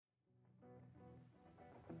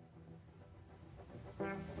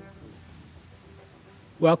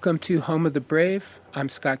Welcome to Home of the Brave. I'm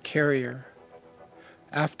Scott Carrier.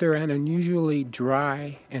 After an unusually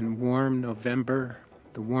dry and warm November,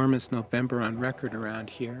 the warmest November on record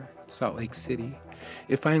around here, Salt Lake City,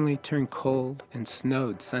 it finally turned cold and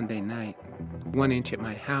snowed Sunday night. 1 inch at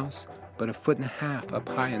my house, but 1.5 feet up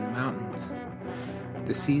high in the mountains.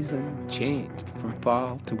 The season changed from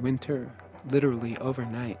fall to winter, literally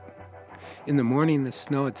overnight. In the morning, the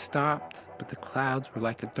snow had stopped, but the clouds were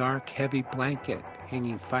like a dark, heavy blanket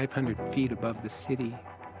hanging 500 feet above the city,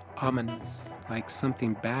 ominous, like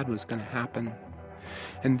something bad was going to happen.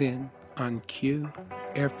 And then, on cue,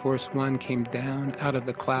 Air Force One came down out of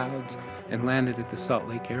the clouds and landed at the Salt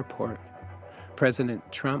Lake airport. President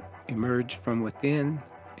Trump emerged from within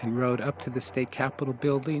and rode up to the state capitol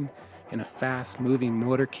building in a fast-moving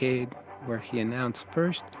motorcade where he announced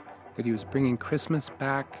first that he was bringing Christmas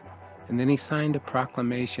back, and then he signed a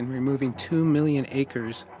proclamation removing 2 million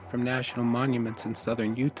acres from national monuments in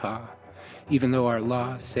southern Utah, even though our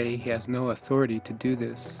laws say he has no authority to do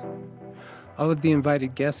this. All of the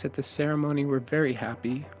invited guests at the ceremony were very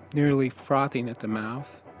happy, nearly frothing at the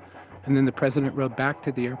mouth. And then the president rode back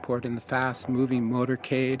to the airport in the fast-moving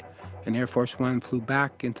motorcade, and Air Force One flew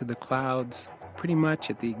back into the clouds. Pretty much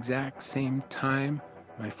at the exact same time,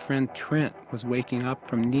 my friend Trent was waking up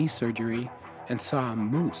from knee surgery and saw a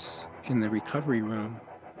moose in the recovery room.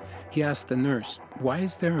 He asked the nurse, "Why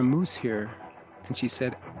is there a moose here?" And she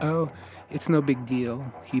said, "Oh, it's no big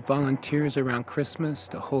deal. He volunteers around Christmas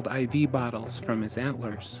to hold IV bottles from his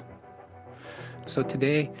antlers." So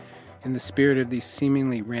today, in the spirit of these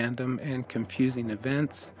seemingly random and confusing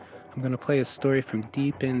events, I'm going to play a story from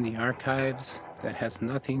deep in the archives that has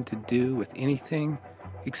nothing to do with anything,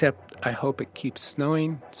 except I hope it keeps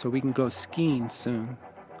snowing so we can go skiing soon.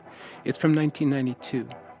 It's from 1992,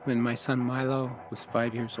 when my son Milo was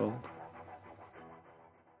 5 years old.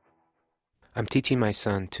 I'm teaching my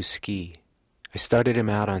son to ski. I started him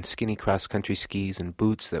out on skinny cross-country skis and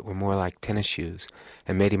boots that were more like tennis shoes,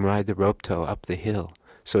 and made him ride the rope tow up the hill,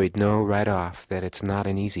 so he'd know right off that it's not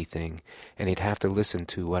an easy thing, and he'd have to listen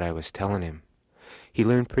to what I was telling him. He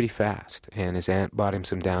learned pretty fast, and his aunt bought him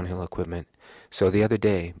some downhill equipment, so the other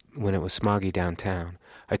day, when it was smoggy downtown,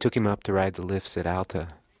 I took him up to ride the lifts at Alta.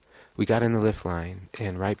 We got in the lift line,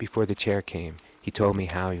 and right before the chair came, he told me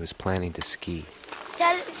how he was planning to ski.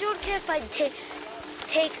 Dad, is it okay if I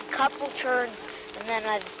take a couple turns and then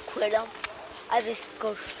I just quit them? I just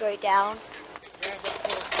go straight down?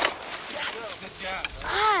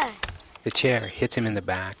 Ah! The chair hits him in the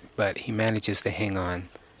back, but he manages to hang on,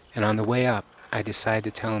 and on the way up, I decide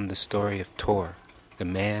to tell him the story of Tor, the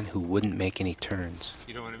man who wouldn't make any turns.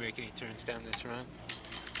 You don't want to make any turns down this run?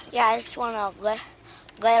 Yeah, I just want to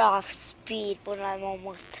let off speed when I'm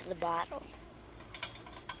almost to the bottom.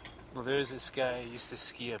 Well, there's this guy who used to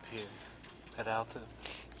ski up here at Alta.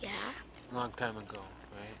 Yeah? A long time ago,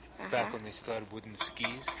 right? Uh-huh. Back when they started wooden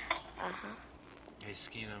skis. Uh-huh. He's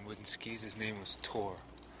skiing on wooden skis. His name was Tor.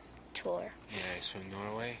 Tor. Yeah, he's from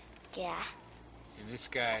Norway. Yeah. And this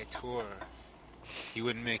guy, Tor, he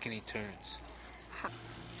wouldn't make any turns.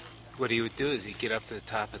 What he would do is he'd get up to the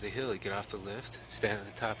top of the hill, he'd get off the lift, stand at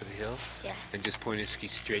the top of the hill, Yeah. and just point his ski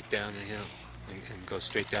straight down the hill and go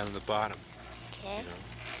straight down to the bottom. Okay. You know?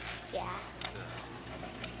 Yeah.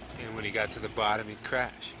 And when he got to the bottom, he'd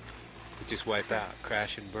crash. He'd just wipe out,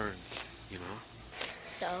 crash and burn, you know?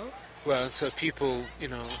 So? Well, so people,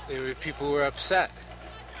 people were upset.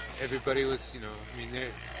 Everybody was,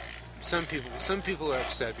 some people were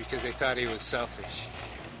upset because they thought he was selfish.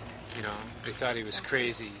 You know, they thought he was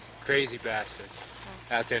crazy bastard.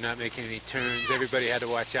 Out there not making any turns. Everybody had to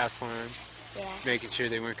watch out for him. Yeah. Making sure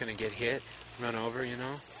they weren't going to get hit, run over, you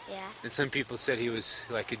know? Yeah. And some people said he was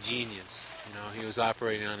like a genius. He was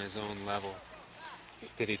operating on his own level.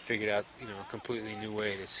 That he'd figured out, a completely new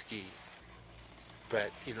way to ski.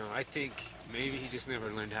 But, I think maybe he just never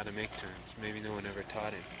learned how to make turns. Maybe no one ever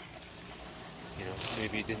taught him.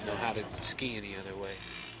 Maybe he didn't know how to ski any other way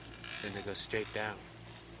than to go straight down,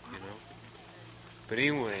 But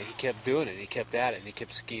anyway, he kept doing it. He kept at it, and he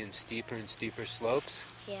kept skiing steeper and steeper slopes.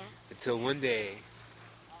 Yeah. Until one day,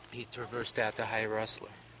 he traversed out to High Rustler.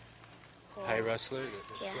 Oh. High Rustler,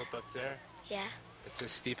 the slope up there. Yeah. It's the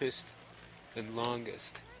steepest and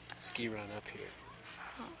longest ski run up here.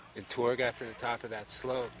 And Tor got to the top of that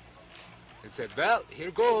slope and said, "Well,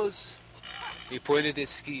 here goes." He pointed his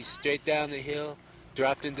skis straight down the hill,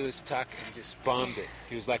 dropped into his tuck, and just bombed it.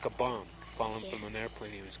 He was like a bomb falling from an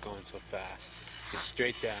airplane. He was going so fast. Just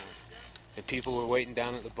straight down. And people were waiting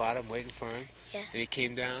down at the bottom, waiting for him. Yeah. And he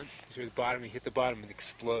came down through the bottom. He hit the bottom and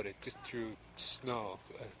exploded just through snow,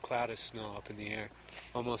 a cloud of snow up in the air,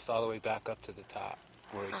 almost all the way back up to the top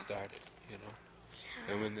where he started, Yeah.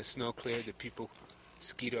 And when the snow cleared, the people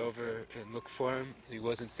skied over and looked for him, and he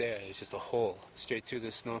wasn't there. It was just a hole straight through the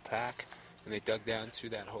snowpack, and they dug down through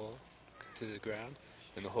that hole to the ground,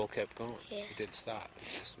 and the hole kept going. Yeah. It didn't stop.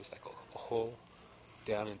 It just was like a hole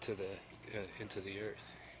down into the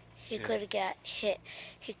earth. He could have got hit.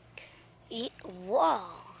 Whoa,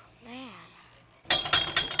 man.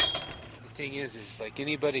 The thing is like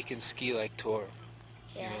anybody can ski like Tor.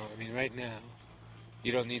 Yeah. You know, I mean, right now,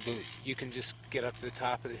 you don't need to. You can just get up to the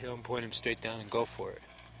top of the hill and point him straight down and go for it,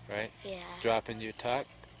 right? Yeah. Drop into your tuck.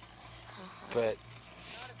 But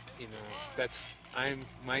you know,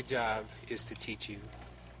 my job is to teach you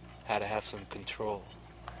how to have some control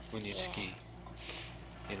when you ski.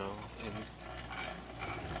 You know, and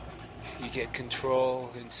you get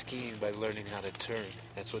control in skiing by learning how to turn.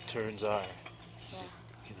 That's what turns are. Yeah.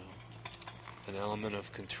 You know, an element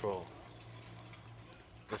of control.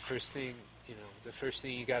 The first thing you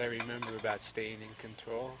got to remember about staying in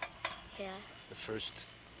control. Yeah. The first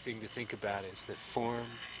thing to think about is that form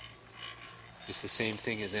is the same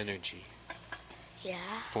thing as energy.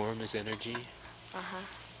 Yeah. Form is energy.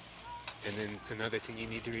 And then another thing you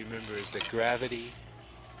need to remember is that gravity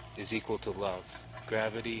is equal to love.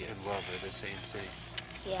 Gravity and love are the same thing.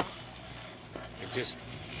 Yeah. And just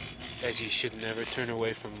as you should never turn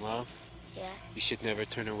away from love, you should never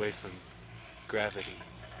turn away from gravity.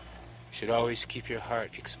 You should always keep your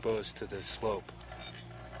heart exposed to the slope.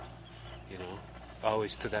 You know,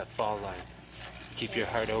 always to that fall line. Keep your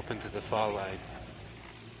heart open to the fall line.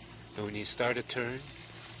 And when you start a turn,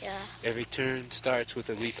 every turn starts with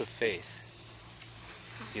a leap of faith.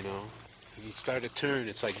 You know, when you start a turn,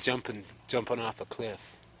 it's like jumping off a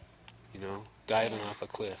cliff. You know, diving off a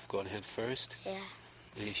cliff, going head first. Yeah.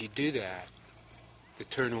 And if you do that, the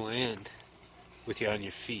turn will end with you on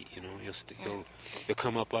your feet. You know, you'll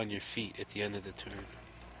come up on your feet at the end of the turn.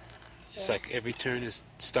 It's like every turn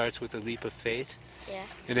starts with a leap of faith,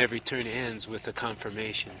 and every turn ends with a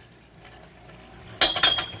confirmation. Maybe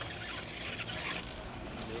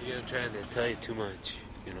I'm trying to tell you too much,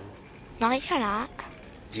 you know. No, you're not.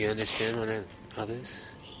 Do you understand what others?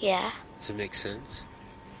 Yeah. Does it make sense?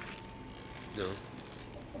 No?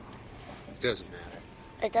 It doesn't matter.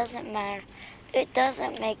 It doesn't matter. It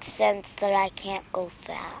doesn't make sense that I can't go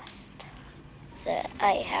fast. That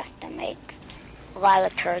I have to make a lot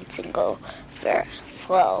of turns and go very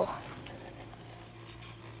slow.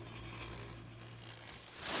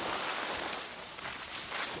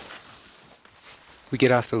 We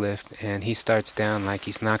get off the lift, and he starts down like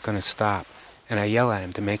he's not going to stop. And I yell at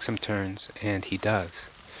him to make some turns, and he does.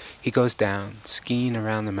 He goes down, skiing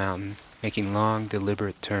around the mountain, making long,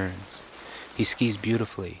 deliberate turns. He skis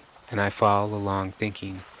beautifully, and I follow along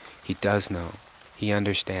thinking he does know. He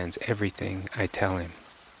understands everything I tell him.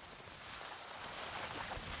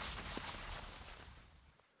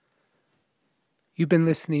 You've been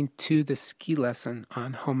listening to The Ski Lesson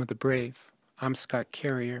on Home of the Brave. I'm Scott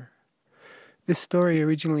Carrier. This story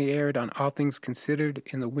originally aired on All Things Considered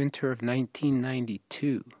in the winter of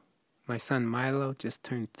 1992. My son Milo just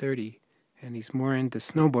turned 30, and he's more into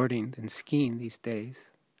snowboarding than skiing these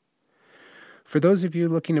days. For those of you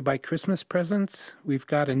looking to buy Christmas presents, we've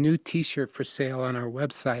got a new t-shirt for sale on our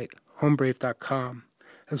website, homebrave.com,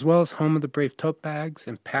 as well as Home of the Brave tote bags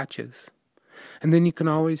and patches. And then you can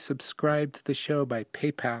always subscribe to the show by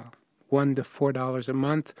PayPal, $1 to $4 a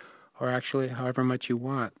month, or actually however much you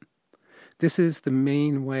want. This is the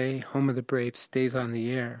main way Home of the Brave stays on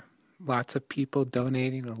the air. Lots of people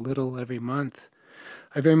donating a little every month.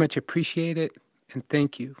 I very much appreciate it, and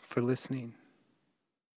thank you for listening.